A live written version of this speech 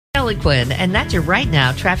Shirley Quinn, and that's your Right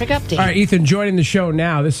Now traffic update. All right, Ethan, joining the show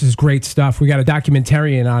now. This is great stuff. We got a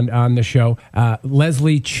documentarian on the show,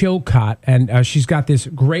 Lesley Chilcott, and she's got this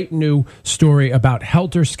great new story about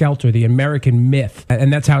Helter Skelter, the American myth,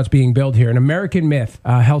 and that's how it's being billed here. An American myth,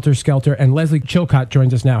 Helter Skelter, and Lesley Chilcott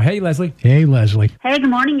joins us now. Hey, Lesley. Hey, Lesley. Hey, good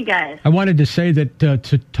morning, you guys. I wanted to say that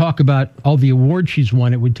to talk about all the awards she's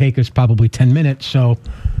won, it would take us probably 10 minutes, so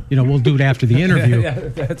we'll do it after the interview. Yeah,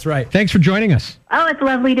 that's right. Thanks for joining us. Oh, it's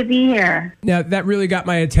lovely to be here. Now, that really got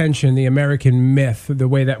my attention, the American myth, the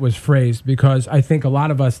way that was phrased, because I think a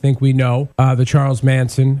lot of us think we know the Charles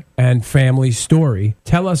Manson and family story.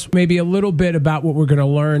 Tell us maybe a little bit about what we're going to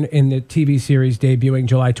learn in the TV series debuting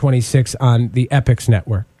July 26th on the Epix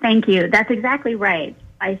network. Thank you. That's exactly right.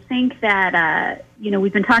 I think that,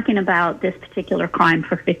 we've been talking about this particular crime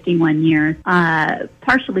for 51 years,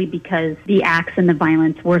 partially because the acts and the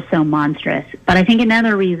violence were so monstrous. But I think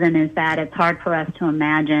another reason is that it's hard for us to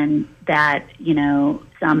imagine that,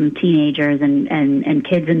 some teenagers and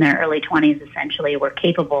kids in their early 20s essentially were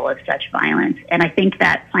capable of such violence. And I think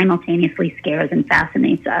that simultaneously scares and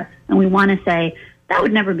fascinates us. And we want to say, that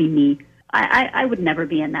would never be me. I would never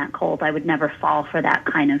be in that cult. I would never fall for that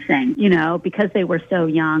kind of thing, because they were so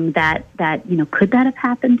young that, could that have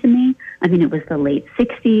happened to me? I mean, it was the late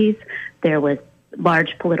 60s. There was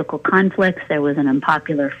large political conflicts. There was an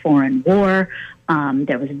unpopular foreign war.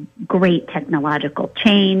 There was great technological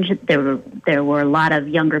change. There were a lot of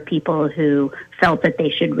younger people who felt that they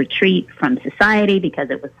should retreat from society because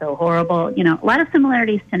it was so horrible. A lot of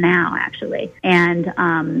similarities to now, actually.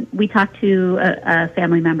 And we talked to a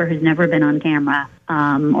family member who's never been on camera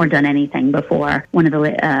or done anything before. One of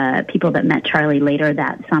the people that met Charlie later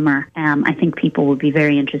that summer. I think people would be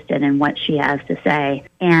very interested in what she has to say.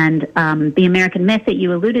 And the American myth that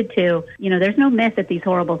you alluded to, there's no myth that these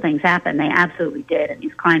horrible things happen. They absolutely did, and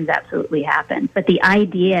these crimes absolutely happened. But the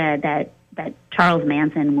idea that Charles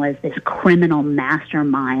Manson was this criminal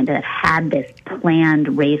mastermind that had this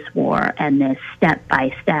planned race war and this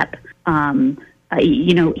step-by-step,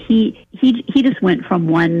 he just went from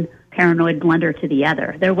one paranoid blunder to the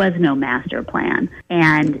other. There was no master plan.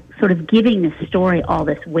 And sort of giving the story all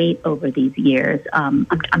this weight over these years, I'm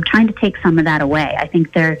trying to take some of that away. I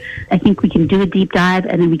think we can do a deep dive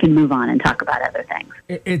and then we can move on and talk about other things.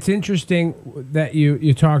 It's interesting that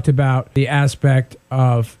you talked about the aspect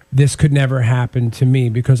of this could never happen to me,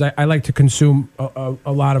 because I like to consume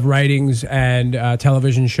a lot of writings and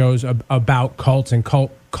television shows about cults and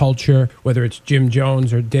cult culture, whether it's Jim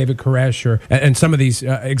Jones or David Koresh and some of these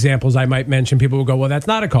examples I might mention. People will go, well, that's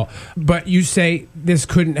not a cult. But you say this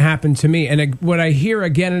couldn't happen to me. And what I hear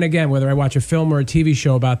again and again, whether I watch a film or a TV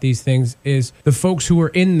show about these things, is the folks who were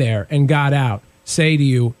in there and got out say to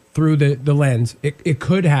you through the lens, it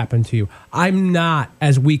could happen to you. I'm not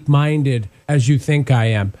as weak-minded as you think I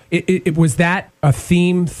am. It was that a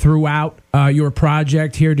theme throughout your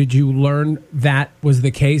project here? Did you learn that was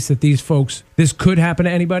the case, that these folks, this could happen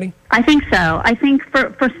to anybody? I think so. I think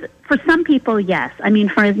for some people, yes. I mean,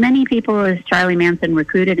 for as many people as Charlie Manson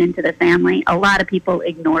recruited into the family, a lot of people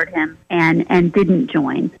ignored him and didn't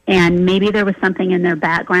join. And maybe there was something in their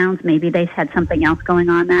backgrounds. Maybe they had something else going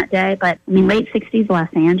on that day. But I mean, late 60s Los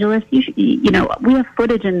Angeles, we have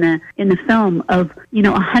footage in the film of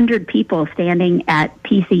 100 people standing at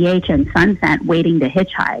PCH and Sunset waiting to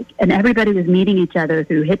hitchhike, and everybody was meeting each other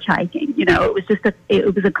through hitchhiking. It was just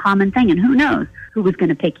it was a common thing, and who knows who was going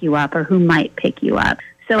to pick you up or who might pick you up.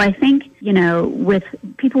 So I think, with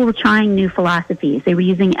people were trying new philosophies. They were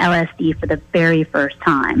using LSD for the very first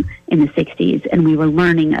time in the 60s, and we were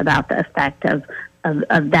learning about the effect of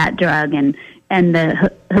that drug and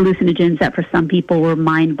the hallucinogens that for some people were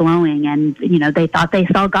mind-blowing, and, they thought they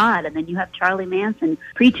saw God, and then you have Charlie Manson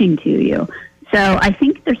preaching to you. So I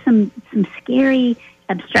think there's some scary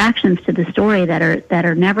abstractions to the story that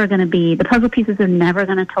are never going to be, the puzzle pieces are never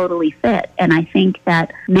going to totally fit. And I think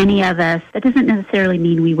that many of us, that doesn't necessarily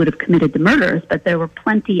mean we would have committed the murders, but there were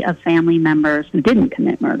plenty of family members who didn't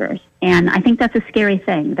commit murders. And I think that's a scary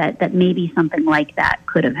thing, that maybe something like that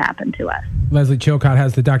could have happened to us. Lesley Chilcott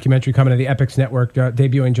has the documentary coming to the Epix Network,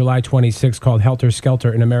 debuting July 26th, called Helter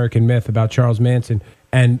Skelter, an American Myth, about Charles Manson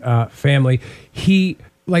and family. He,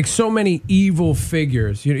 like so many evil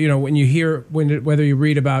figures, when you hear, whether you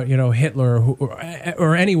read about, Hitler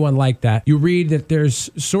or anyone like that, you read that there's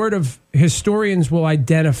sort of, historians will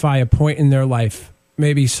identify a point in their life,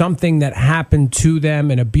 maybe something that happened to them,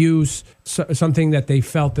 an abuse, something that they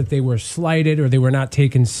felt that they were slighted or they were not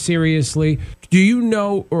taken seriously. Do you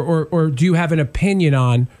know, or do you have an opinion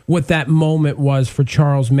on what that moment was for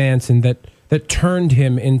Charles Manson that turned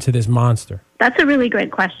him into this monster? That's a really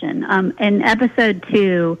great question. In episode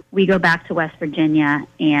 2, we go back to West Virginia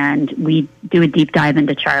and we do a deep dive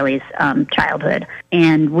into Charlie's childhood.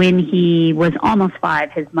 And when he was almost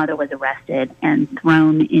 5, his mother was arrested and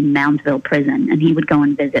thrown in Moundsville prison, and he would go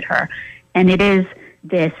and visit her. And it is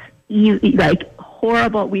this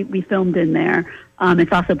horrible. We filmed in there.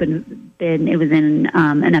 It's also been it was in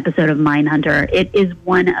an episode of Mindhunter. It is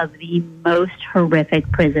one of the most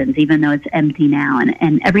horrific prisons, even though it's empty now.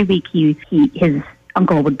 And every week his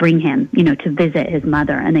uncle would bring him, to visit his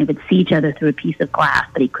mother, and they would see each other through a piece of glass,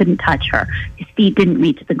 but he couldn't touch her. His feet didn't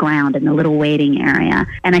reach the ground in the little waiting area.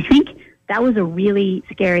 And I think that was a really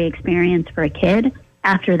scary experience for a kid.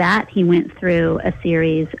 After that, he went through a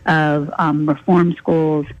series of reform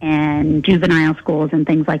schools and juvenile schools and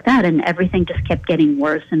things like that, and everything just kept getting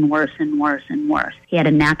worse and worse and worse and worse. He had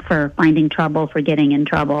a knack for finding trouble, for getting in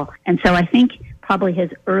trouble. And so I think probably his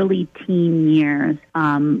early teen years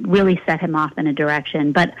really set him off in a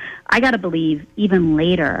direction. But I got to believe even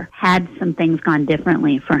later, had some things gone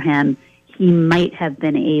differently for him, he might have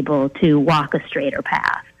been able to walk a straighter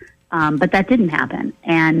path. But that didn't happen,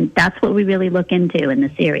 and that's what we really look into in the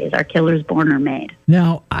series. Are killers born or made?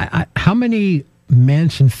 Now, how many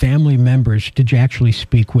Manson family members did you actually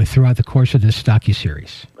speak with throughout the course of this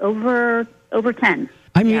docuseries? Over 10.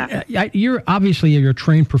 I mean, you're a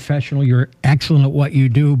trained professional. You're excellent at what you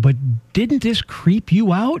do, but didn't this creep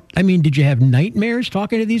you out? I mean, did you have nightmares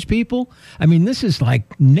talking to these people? I mean, this is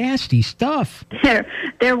like nasty stuff.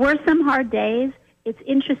 There were some hard days. It's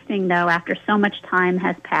interesting, though, after so much time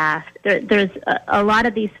has passed, there's a lot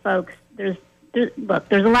of these folks, there's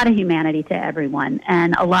a lot of humanity to everyone,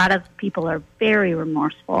 and a lot of people are very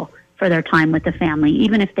remorseful for their time with the family,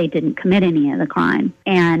 even if they didn't commit any of the crime.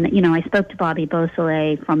 And, I spoke to Bobby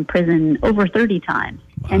Beausoleil from prison over 30 times,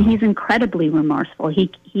 and he's incredibly remorseful.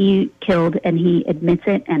 He killed, and he admits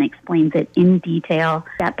it and explains it in detail,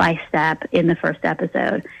 step by step, in the first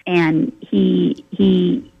episode. And he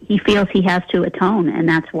feels he has to atone, and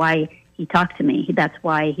that's why he talked to me. That's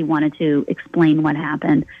why he wanted to explain what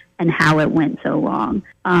happened and how it went so wrong.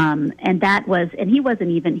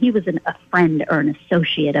 He was a friend or an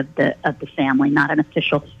associate of the family, not an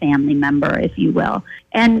official family member, if you will.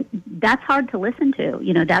 And that's hard to listen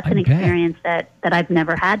to. That's an experience that I've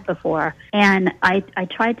never had before. And I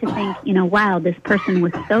tried to think, wow, this person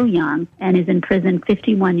was so young and is in prison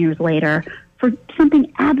 51 years later for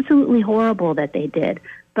something absolutely horrible that they did.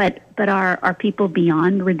 But are people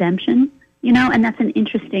beyond redemption? And that's an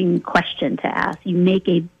interesting question to ask. You make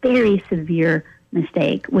a very severe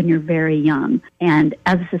mistake when you're very young. And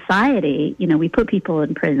as a society, we put people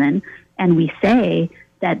in prison and we say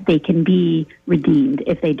that they can be redeemed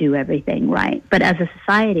if they do everything right. But as a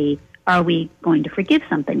society, are we going to forgive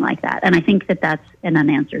something like that? And I think that that's an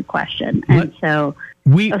unanswered question. And so...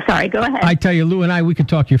 sorry, go ahead. I tell you, Lou and we could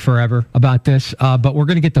talk to you forever about this, but we're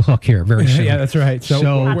going to get the hook here very soon. Yeah, that's right. So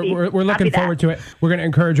we're looking forward to it. We're going to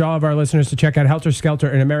encourage all of our listeners to check out Helter Skelter,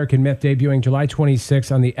 an American Myth, debuting July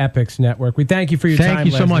 26th on the Epix Network. We thank you for your time, Thank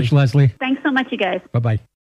you so much, Lesley. Thanks so much, you guys. Bye-bye.